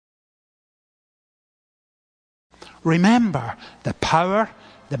Remember the power,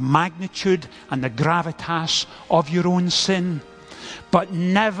 the magnitude, and the gravitas of your own sin. But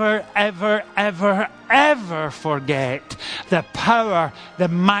never, ever, ever, ever forget the power, the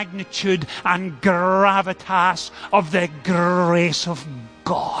magnitude, and gravitas of the grace of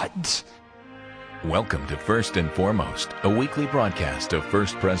God. Welcome to First and Foremost, a weekly broadcast of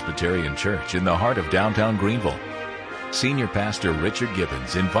First Presbyterian Church in the heart of downtown Greenville. Senior Pastor Richard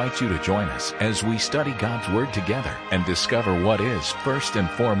Gibbons invites you to join us as we study God's Word together and discover what is first and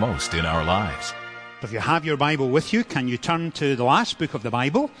foremost in our lives. If you have your Bible with you, can you turn to the last book of the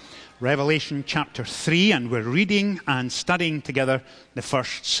Bible, Revelation chapter 3, and we're reading and studying together the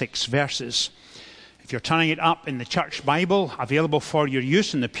first 6 verses. If you're turning it up in the church Bible, available for your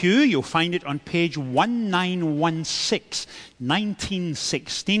use in the pew, you'll find it on page 1916,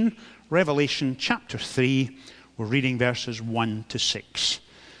 1916, Revelation chapter 3. We're reading verses 1 to 6.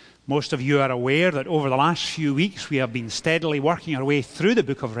 Most of you are aware that over the last few weeks we have been steadily working our way through the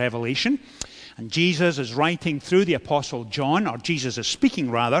book of Revelation. And Jesus is writing through the Apostle John, or Jesus is speaking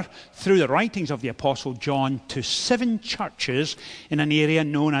rather, through the writings of the Apostle John to 7 churches in an area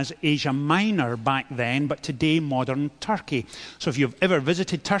known as Asia Minor back then, but today modern Turkey. So if you've ever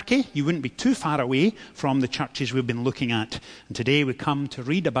visited Turkey, you wouldn't be too far away from the churches we've been looking at. And today we come to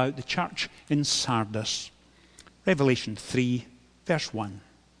read about the church in Sardis. Revelation 3, verse 1.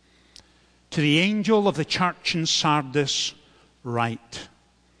 To the angel of the church in Sardis write,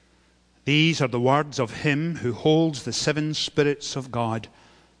 these are the words of him who holds the 7 spirits of God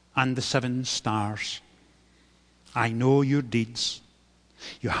and the 7 stars. I know your deeds.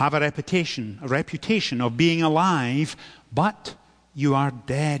 You have a reputation of being alive, but you are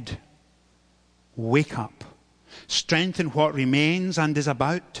dead. Wake up, strengthen what remains and is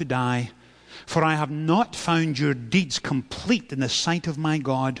about to die. For I have not found your deeds complete in the sight of my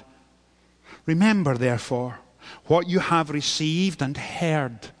God. Remember, therefore, what you have received and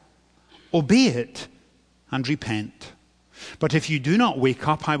heard. Obey it and repent. But if you do not wake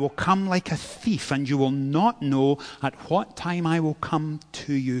up, I will come like a thief, and you will not know at what time I will come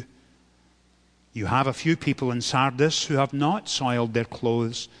to you. You have a few people in Sardis who have not soiled their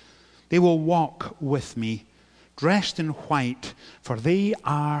clothes. They will walk with me, dressed in white, for they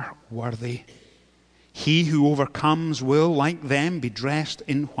are worthy. He who overcomes will, like them, be dressed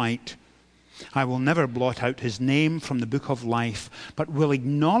in white. I will never blot out his name from the book of life, but will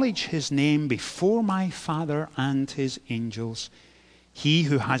acknowledge his name before my Father and his angels. He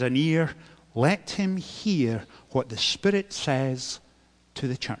who has an ear, let him hear what the Spirit says to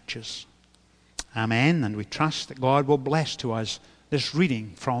the churches. Amen. And we trust that God will bless to us this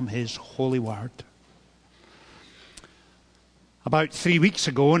reading from his holy word. About 3 weeks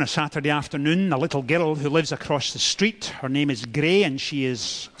ago on a Saturday afternoon, a little girl who lives across the street, her name is Gray and she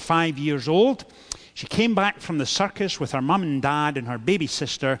is 5 years old. She came back from the circus with her mum and dad and her baby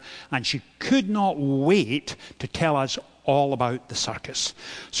sister, and she could not wait to tell us all about the circus.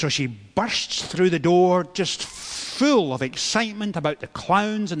 So she bursts through the door just full of excitement about the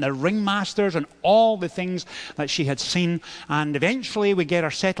clowns and the ringmasters and all the things that she had seen. And eventually we get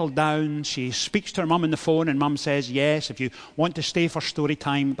her settled down. She speaks to her mum on the phone, and mum says, yes, if you want to stay for story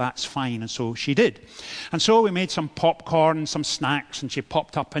time, that's fine. And so she did. And so we made some popcorn, some snacks, and she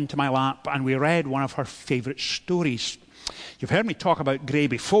popped up into my lap, and we read one of her favourite stories. You've heard me talk about Gray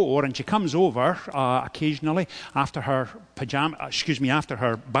before, and she comes over occasionally after her after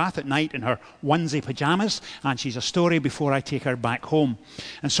her bath at night in her onesie pajamas, and she's a story before I take her back home.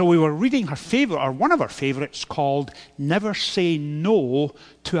 And so we were reading her favourite, or one of her favourites, called Never Say No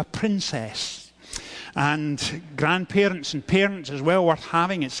to a Princess. And grandparents and parents is well worth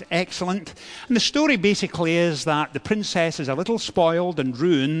having. It's excellent. And the story basically is that the princess is a little spoiled and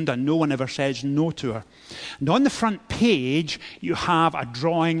ruined, and no one ever says no to her. And on the front page, you have a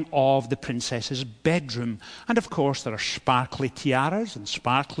drawing of the princess's bedroom. And of course, there are sparkly tiaras and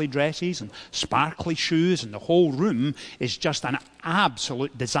sparkly dresses and sparkly shoes, and the whole room is just an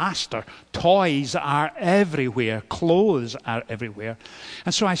absolute disaster. Toys are everywhere. Clothes are everywhere.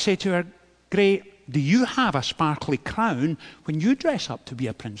 And so I say to her, Gray, do you have a sparkly crown when you dress up to be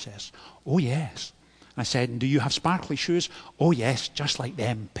a princess? Oh, yes. I said, and do you have sparkly shoes? Oh, yes, just like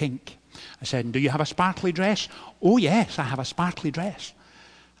them, pink. I said, and do you have a sparkly dress? Oh, yes, I have a sparkly dress.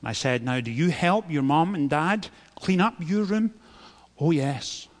 And I said, now, do you help your mom and dad clean up your room? Oh,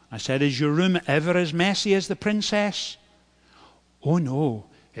 yes. I said, is your room ever as messy as the princess? Oh, no,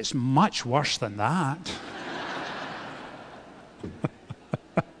 it's much worse than that.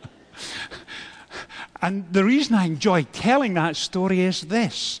 And the reason I enjoy telling that story is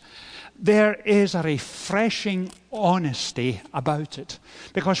this. there is a refreshing honesty about it.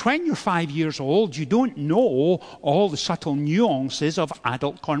 Because when you're 5 years old, you don't know all the subtle nuances of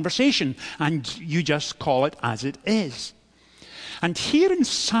adult conversation, and you just call it as it is. And here in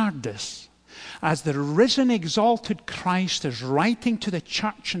Sardis, as the risen, exalted Christ is writing to the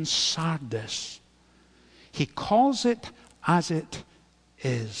church in Sardis, he calls it as it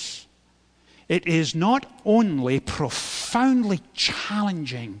is. It is not only profoundly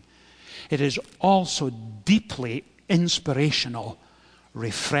challenging, it is also deeply inspirational,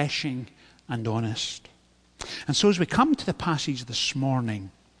 refreshing, and honest. And so as we come to the passage this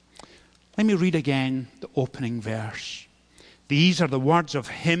morning, let me read again the opening verse. These are the words of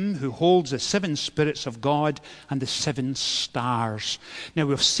him who holds the 7 spirits of God and the 7 stars. Now,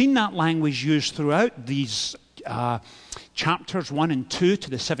 we've seen that language used throughout these chapters 1 and 2 to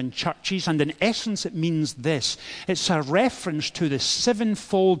the 7 churches, and in essence it means this. It's a reference to the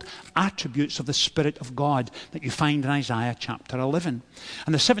 7-fold attributes of the Spirit of God that you find in Isaiah chapter 11.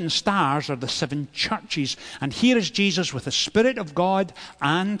 And the 7 stars are the 7 churches, and here is Jesus with the Spirit of God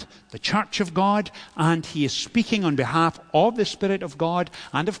and the church of God, and he is speaking on behalf of the Spirit of God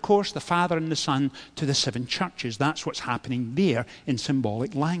and of course the Father and the Son to the 7 churches. That's what's happening there in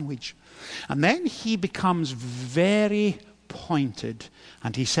symbolic language. And then he becomes very pointed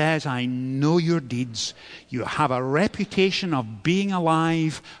and he says, I know your deeds. You have a reputation of being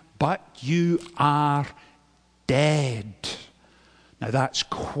alive, but you are dead. Now that's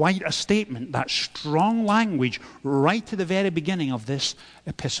quite a statement. That's strong language right to the very beginning of this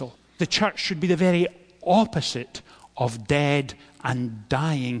epistle. The church should be the very opposite of dead and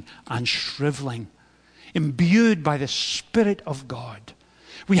dying and shriveling, imbued by the Spirit of God.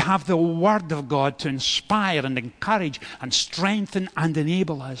 We have the Word of God to inspire and encourage and strengthen and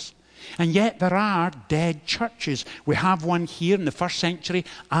enable us. And yet there are dead churches. We have one here in the first century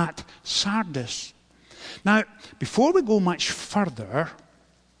at Sardis. Now, before we go much further,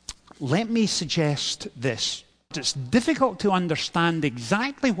 let me suggest this. It's difficult to understand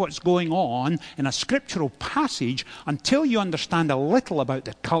exactly what's going on in a scriptural passage until you understand a little about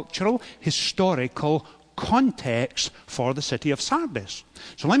the cultural, historical context for the city of Sardis.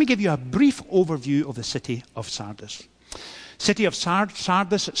 So let me give you a brief overview of the city of Sardis. City of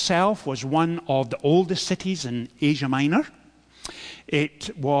Sardis itself was one of the oldest cities in Asia Minor.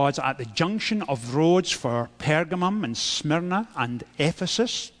 It was at the junction of roads for Pergamum and Smyrna and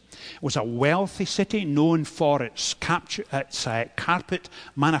Ephesus. It was a wealthy city known for its carpet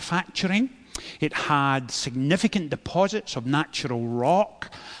manufacturing. It had significant deposits of natural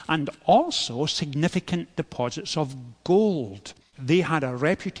rock and also significant deposits of gold. They had a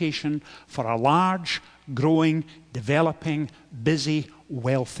reputation for a large, growing, developing, busy,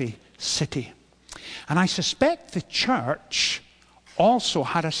 wealthy city. And I suspect the church also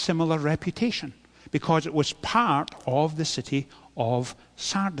had a similar reputation because it was part of the city of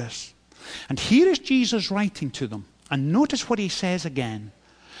Sardis. And here is Jesus writing to them. And notice what he says again.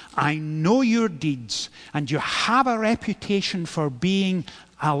 I know your deeds, and you have a reputation for being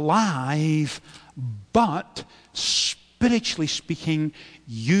alive, but spiritually speaking,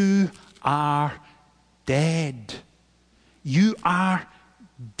 you are dead. You are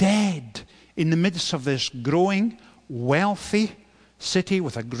dead in the midst of this growing, wealthy city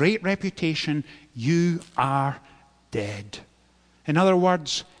with a great reputation. You are dead. In other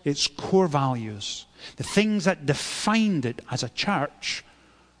words, its core values, the things that defined it as a church,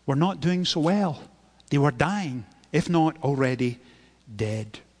 were not doing so well. They were dying, if not already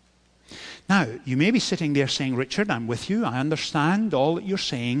dead. Now, you may be sitting there saying, Richard, I'm with you. I understand all that you're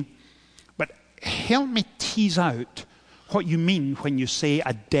saying. But help me tease out what you mean when you say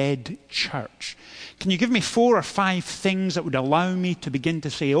a dead church. Can you give me 4 or 5 things that would allow me to begin to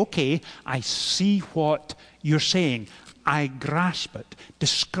say, okay, I see what you're saying. I grasp it.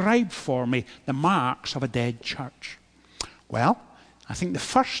 Describe for me the marks of a dead church. Well, I think the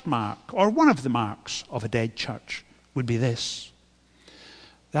first mark, or one of the marks of a dead church, would be this.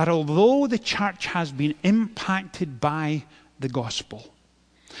 That although the church has been impacted by the gospel,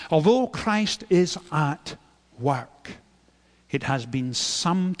 although Christ is at work, it has been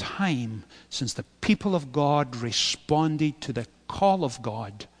some time since the people of God responded to the call of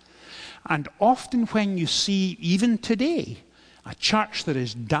God. And often when you see, even today, a church that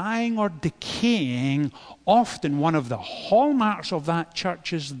is dying or decaying, often one of the hallmarks of that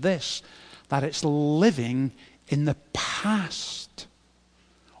church is this, that it's living in the past.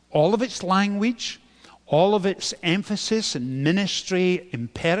 All of its language, all of its emphasis and ministry,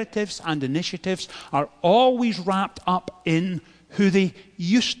 imperatives and initiatives are always wrapped up in who they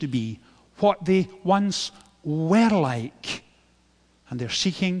used to be, what they once were like. and they're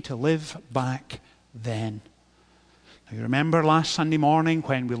seeking to live back then. Now, you remember last Sunday morning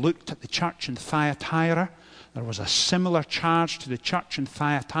when we looked at the church in Thyatira? There was a similar charge to the church in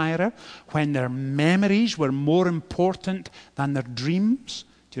Thyatira when their memories were more important than their dreams.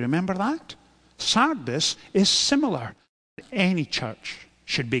 Do you remember that? Sardis is similar. Any church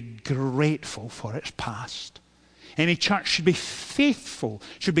should be grateful for its past. Any church should be faithful,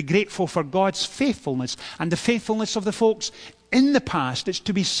 should be grateful for God's faithfulness and the faithfulness of the folks in the past. It's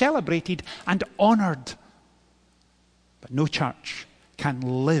to be celebrated and honored. But no church can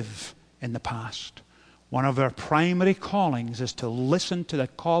live in the past. One of our primary callings is to listen to the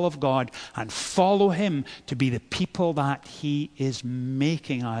call of God and follow Him to be the people that He is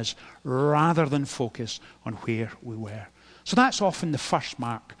making us, rather than focus on where we were. So that's often the first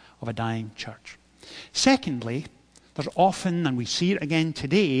mark of a dying church. Secondly, there's often, and we see it again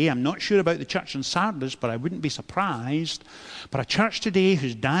today, I'm not sure about the church in Sardis, but I wouldn't be surprised, but a church today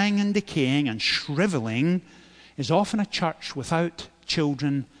who's dying and decaying and shriveling is often a church without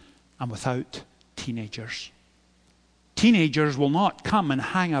children and without teenagers. Teenagers will not come and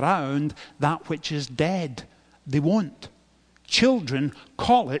hang around that which is dead. They won't. Children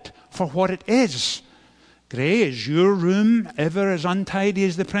call it for what it is. Gray, is your room ever as untidy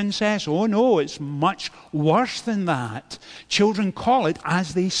as the princess? Oh no, it's much worse than that. Children call it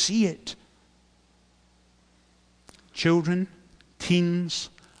as they see it. Children, teens,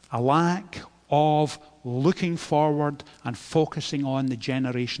 a lack of looking forward and focusing on the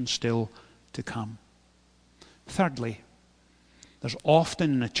generation still to come. Thirdly, there's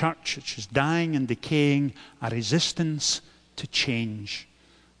often in a church which is dying and decaying a resistance to change.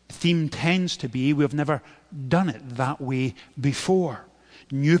 The theme tends to be we've never done it that way before.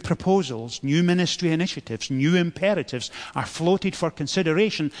 New proposals, new ministry initiatives, new imperatives are floated for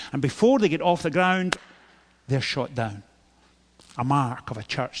consideration, and before they get off the ground, they're shot down. A mark of a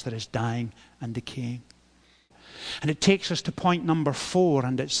church that is dying and decaying. And it takes us to point number 4,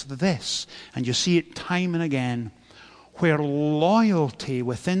 and it's this, and you see it time and again, where loyalty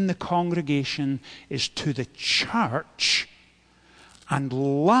within the congregation is to the church, and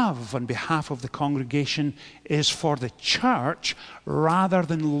love on behalf of the congregation is for the church rather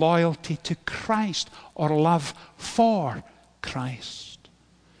than loyalty to Christ or love for Christ.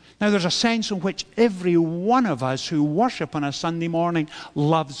 Now, there's a sense in which every one of us who worship on a Sunday morning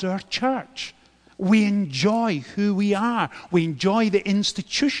loves our church. We enjoy who we are. We enjoy the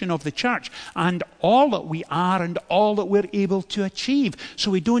institution of the church and all that we are and all that we're able to achieve.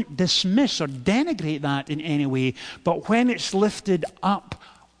 So we don't dismiss or denigrate that in any way. But when it's lifted up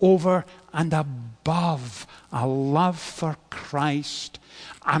over and above a love for Christ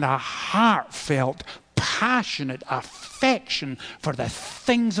and a heartfelt, passionate affection for the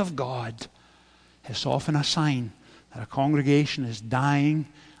things of God, it's often a sign that a congregation is dying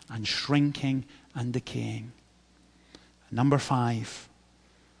and shrinking and decaying. Number 5,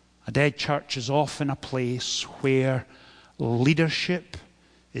 a dead church is often a place where leadership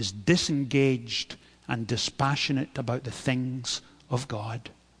is disengaged and dispassionate about the things of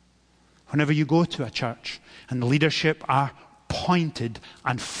God. Whenever you go to a church and the leadership are pointed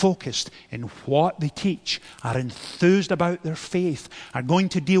and focused in what they teach, are enthused about their faith, are going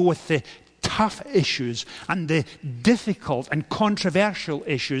to deal with the tough issues and the difficult and controversial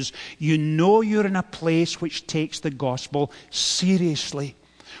issues, you know you're in a place which takes the gospel seriously,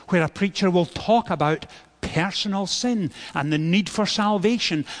 where a preacher will talk about personal sin and the need for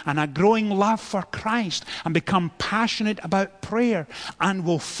salvation and a growing love for Christ, and become passionate about prayer, and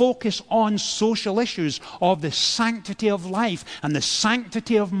will focus on social issues of the sanctity of life and the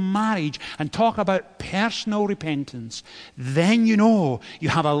sanctity of marriage, and talk about personal repentance. Then you know you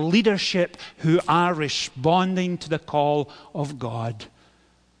have a leadership who are responding to the call of God.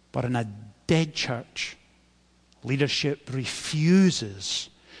 But in a dead church, leadership refuses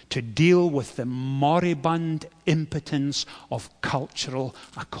to deal with the moribund impotence of cultural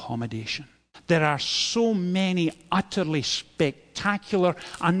accommodation. There are so many utterly spectacular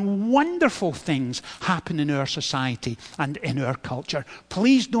and wonderful things happen in our society and in our culture.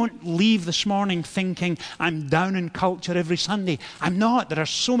 Please don't leave this morning thinking I'm down in culture every Sunday. I'm not. There are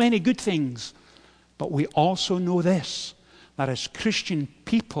so many good things. But we also know this, that as Christian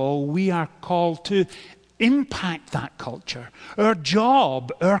people, we are called to impact that culture. Our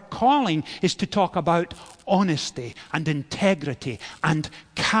job, our calling is to talk about honesty and integrity and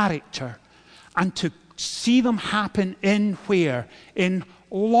character, and to see them happen in where? In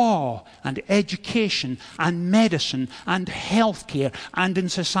law and education and medicine and healthcare and in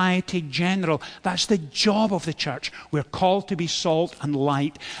society general. That's the job of the church. We're called to be salt and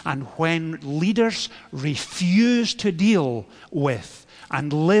light. And when leaders refuse to deal with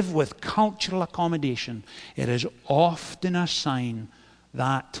and live with cultural accommodation, it is often a sign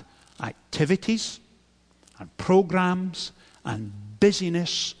that activities and programs and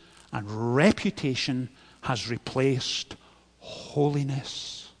busyness and reputation has replaced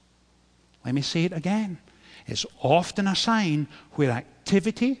holiness. Let me say it again. It's often a sign where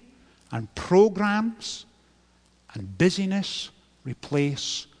activity and programs and busyness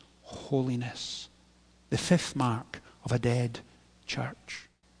replace holiness. The fifth mark of a dead church.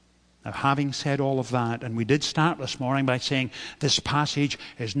 Now, having said all of that, and we did start this morning by saying this passage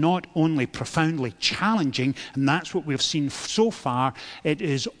is not only profoundly challenging, and that's what we've seen so far, it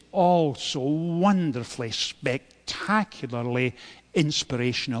is also wonderfully, spectacularly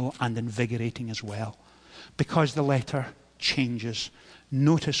inspirational and invigorating as well. Because the letter changes.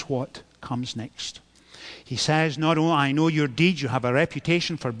 Notice what comes next. He says, not only I know your deeds, you have a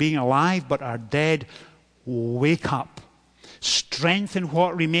reputation for being alive, but are dead. Wake up. Strengthen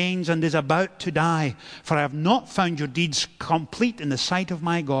what remains and is about to die. For I have not found your deeds complete in the sight of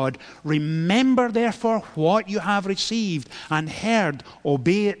my God. Remember therefore what you have received and heard.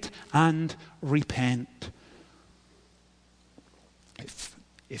 Obey it and repent.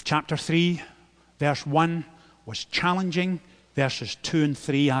 If chapter 3, verse 1 was challenging, verses 2 and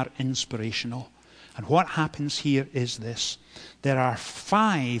 3 are inspirational. And what happens here is this. There are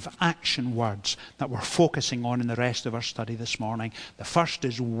 5 action words that we're focusing on in the rest of our study this morning. The first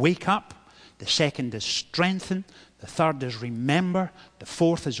is wake up. The second is strengthen. The third is remember. The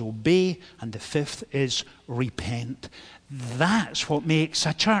fourth is obey. And the fifth is repent. That's what makes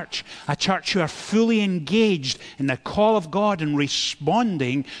a church who are fully engaged in the call of God and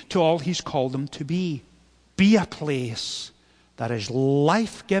responding to all He's called them to be. Be a place that is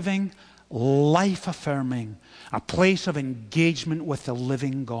life-giving, life-affirming, a place of engagement with the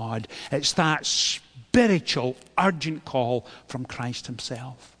living God. It's that spiritual, urgent call from Christ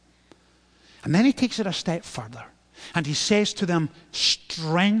Himself. And then He takes it a step further. And He says to them,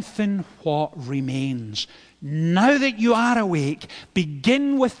 strengthen what remains. Now that you are awake,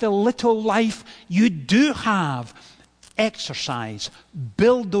 begin with the little life you do have. Exercise,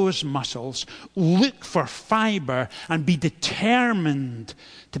 build those muscles, look for fiber, and be determined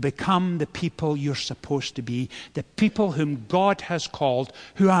to become the people you're supposed to be, the people whom God has called,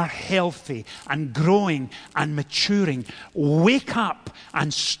 who are healthy and growing and maturing. Wake up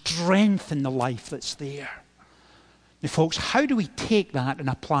and strengthen the life that's there. Now, folks, how do we take that and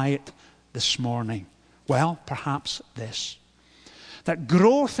apply it this morning? Well, perhaps this. That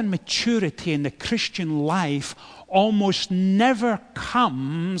growth and maturity in the Christian life almost never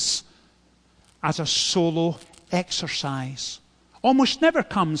comes as a solo exercise. Almost never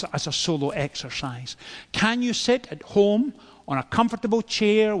comes as a solo exercise. Can you sit at home on a comfortable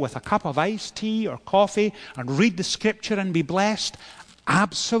chair with a cup of iced tea or coffee and read the Scripture and be blessed?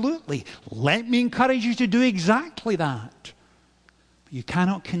 Absolutely. Let me encourage you to do exactly that. But you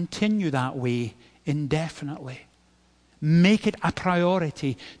cannot continue that way indefinitely. Make it a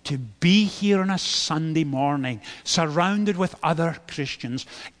priority to be here on a Sunday morning, surrounded with other Christians.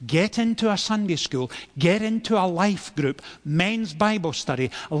 Get into a Sunday school. Get into a life group, men's Bible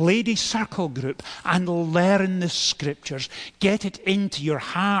study, a ladies' circle group, and learn the Scriptures. Get it into your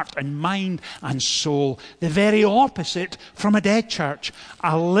heart and mind and soul. The very opposite from a dead church,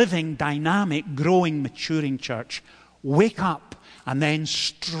 a living, dynamic, growing, maturing church. Wake up and then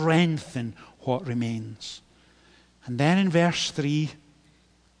strengthen what remains. And then in verse 3,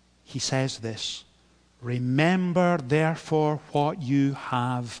 he says this, remember therefore what you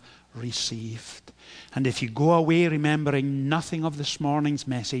have received. And if you go away remembering nothing of this morning's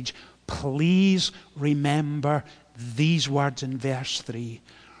message, please remember these words in verse 3.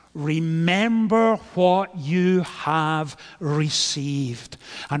 Remember what you have received.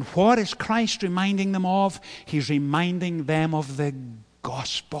 And what is Christ reminding them of? He's reminding them of the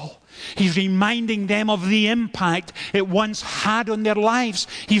gospel. He's reminding them of the impact it once had on their lives.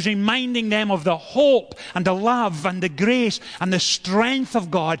 He's reminding them of the hope and the love and the grace and the strength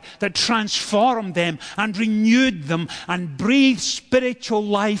of God that transformed them and renewed them and breathed spiritual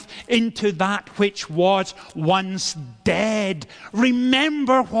life into that which was once dead.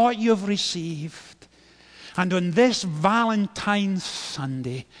 Remember what you've received. And on this Valentine's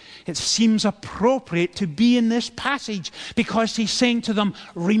Sunday, it seems appropriate to be in this passage because he's saying to them,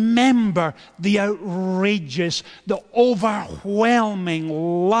 remember the outrageous, the overwhelming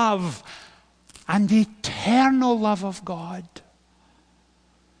love and eternal love of God.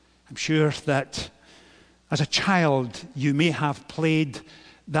 I'm sure that as a child you may have played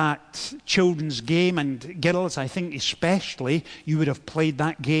that children's game, and girls, I think especially, you would have played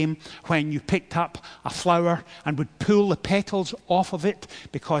that game when you picked up a flower and would pull the petals off of it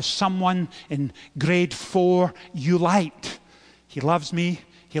because someone in grade 4 you liked. He loves me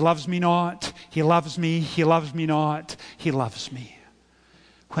not. He loves me not. He loves me.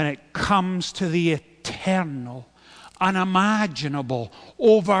 When it comes to the eternal, unimaginable,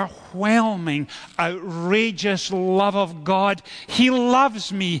 overwhelming, outrageous love of God, He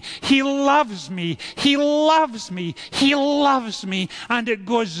loves me, He loves me, He loves me, He loves me, and it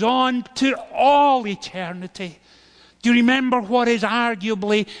goes on to all eternity. Do you remember what is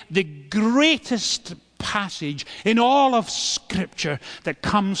arguably the greatest passage in all of Scripture that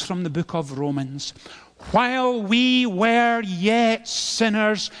comes from the book of Romans? While we were yet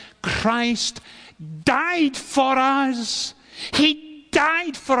sinners, Christ died for us. He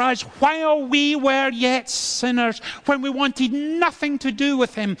died for us while we were yet sinners, when we wanted nothing to do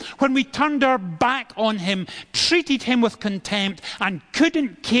with Him, when we turned our back on Him, treated Him with contempt, and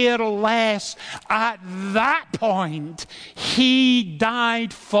couldn't care less. At that point, He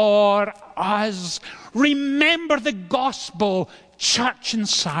died for us. Remember the gospel, church in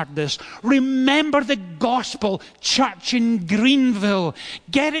Sardis. Remember the gospel, church in Greenville.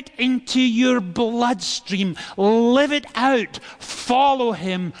 Get it into your bloodstream. Live it out. Follow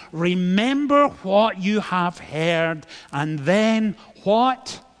Him. Remember what you have heard. And then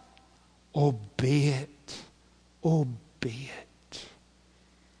what? Obey it. Obey it.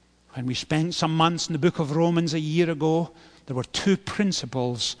 When we spent some months in the book of Romans a year ago, there were 2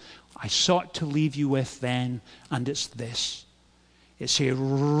 principles I sought to leave you with then, and it's this. It's a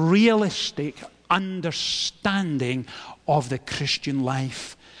realistic understanding of the Christian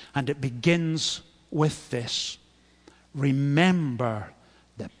life. And it begins with this. Remember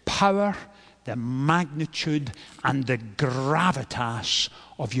the power, the magnitude, and the gravitas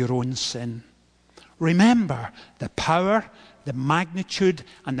of your own sin. Remember the power, the magnitude,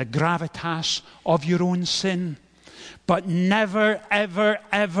 and the gravitas of your own sin. But never, ever,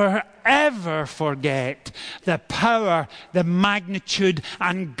 ever, ever forget the power, the magnitude,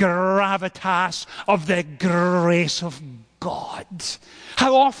 and gravitas of the grace of God.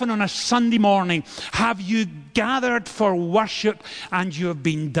 How often on a Sunday morning have you gathered for worship and you have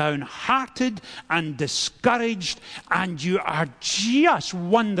been downhearted and discouraged and you are just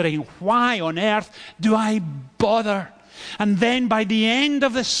wondering, why on earth do I bother? And then by the end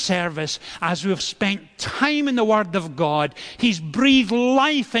of the service, as we've spent time in the Word of God, He's breathed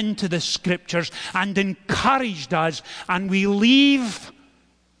life into the Scriptures and encouraged us, and we leave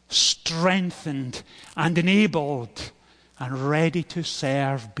strengthened and enabled and ready to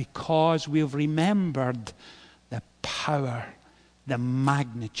serve because we've remembered the power, the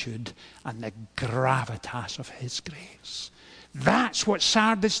magnitude, and the gravitas of His grace. That's what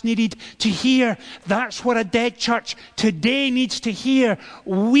Sardis needed to hear. That's what a dead church today needs to hear.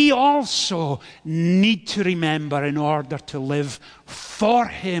 We also need to remember in order to live for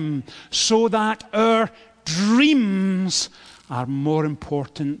Him, so that our dreams are more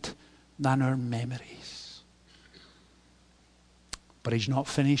important than our memories. But He's not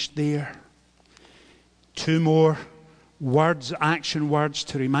finished there. 2 more words, action words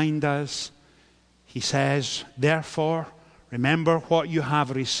to remind us. He says, therefore, remember what you have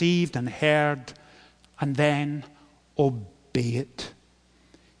received and heard, and then obey it.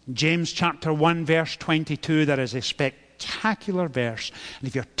 In James chapter 1, verse 22, there is a spectacular verse. And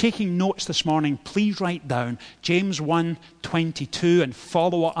if you're taking notes this morning, please write down James 1:22 and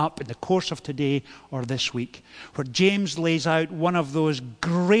follow it up in the course of today or this week, where James lays out one of those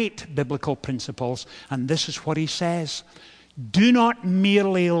great biblical principles. And this is what he says. Do not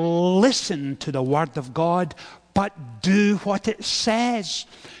merely listen to the word of God, but do what it says.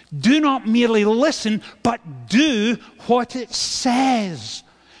 Do not merely listen, but do what it says.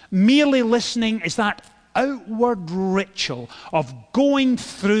 Merely listening is that outward ritual of going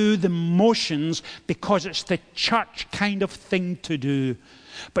through the motions because it's the church kind of thing to do.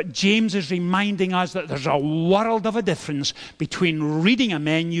 But James is reminding us that there's a world of a difference between reading a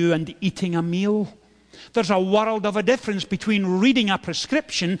menu and eating a meal. There's a world of a difference between reading a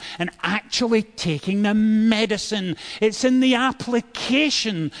prescription and actually taking the medicine. It's in the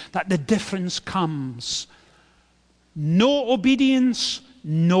application that the difference comes. No obedience,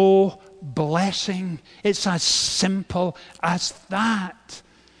 no blessing. It's as simple as that.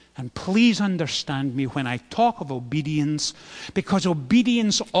 And please understand me when I talk of obedience, because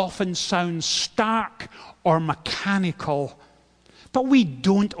obedience often sounds stark or mechanical. But we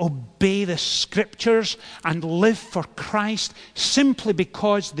don't obey the Scriptures and live for Christ simply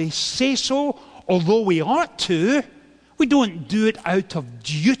because they say so, although we ought to. We don't do it out of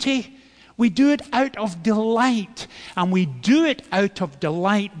duty. We do it out of delight. And we do it out of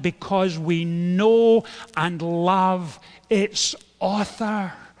delight because we know and love its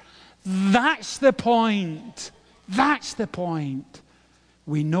author. That's the point. That's the point.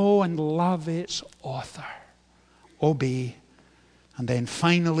 We know and love its author. Obey. And then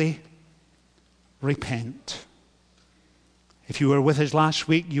finally, repent. If you were with us last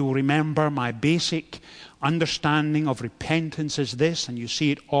week, you will remember my basic understanding of repentance is this, and you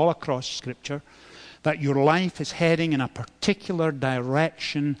see it all across Scripture, that your life is heading in a particular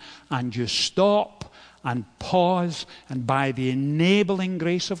direction, and you stop and pause, and by the enabling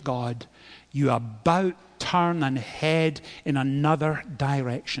grace of God, you about turn and head in another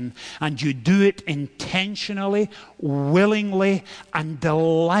direction. And you do it intentionally, willingly, and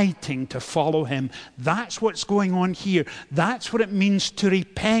delighting to follow Him. That's what's going on here. That's what it means to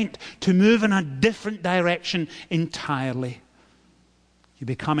repent, to move in a different direction entirely. You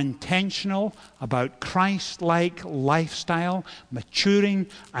become intentional about Christ-like lifestyle, maturing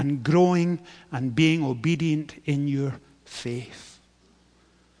and growing and being obedient in your faith.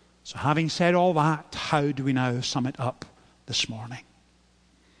 So having said all that, how do we now sum it up this morning?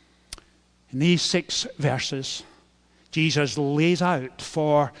 In these 6 verses, Jesus lays out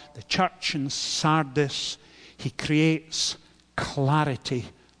for the church in Sardis, He creates clarity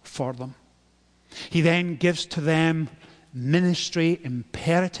for them. He then gives to them ministry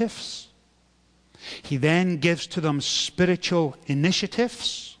imperatives. He then gives to them spiritual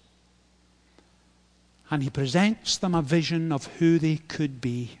initiatives. And He presents them a vision of who they could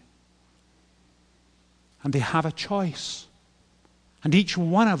be. And they have a choice. And each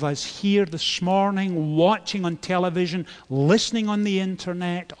one of us here this morning, watching on television, listening on the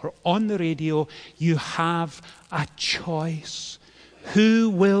internet or on the radio, you have a choice.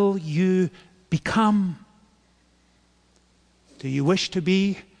 Who will you become? Do you wish to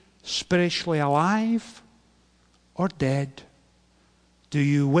be spiritually alive or dead? Do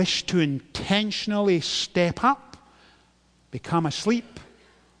you wish to intentionally step up, become asleep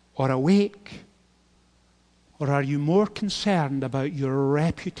or awake? Or are you more concerned about your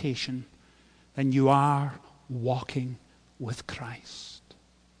reputation than you are walking with Christ?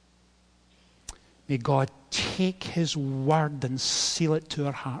 May God take His word and seal it to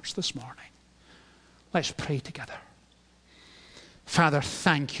our hearts this morning. Let's pray together. Father,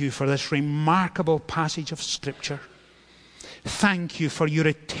 thank You for this remarkable passage of Scripture. Thank You for Your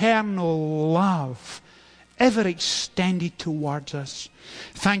eternal love ever extended towards us.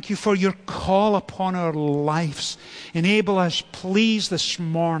 Thank You for Your call upon our lives. Enable us, please, this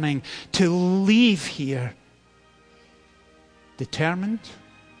morning to leave here determined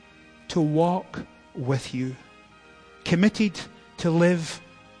to walk with You, committed to live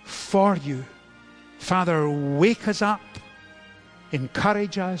for You. Father, wake us up,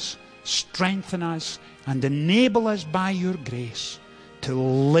 encourage us, strengthen us, and enable us by Your grace to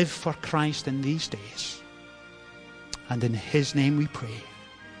live for Christ in these days. And in His name we pray.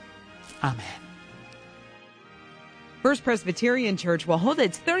 Amen. First Presbyterian Church will hold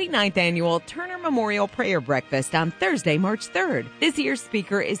its 39th annual Turner Memorial Prayer Breakfast on Thursday, March 3rd. This year's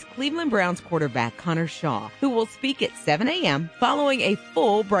speaker is Cleveland Browns quarterback Connor Shaw, who will speak at 7 a.m. following a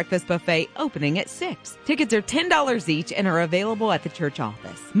full breakfast buffet opening at 6. Tickets are $10 each and are available at the church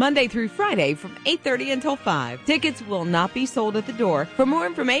office, Monday through Friday from 8:30 until 5. Tickets will not be sold at the door. For more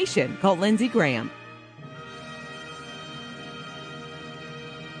information, call Lindsey Graham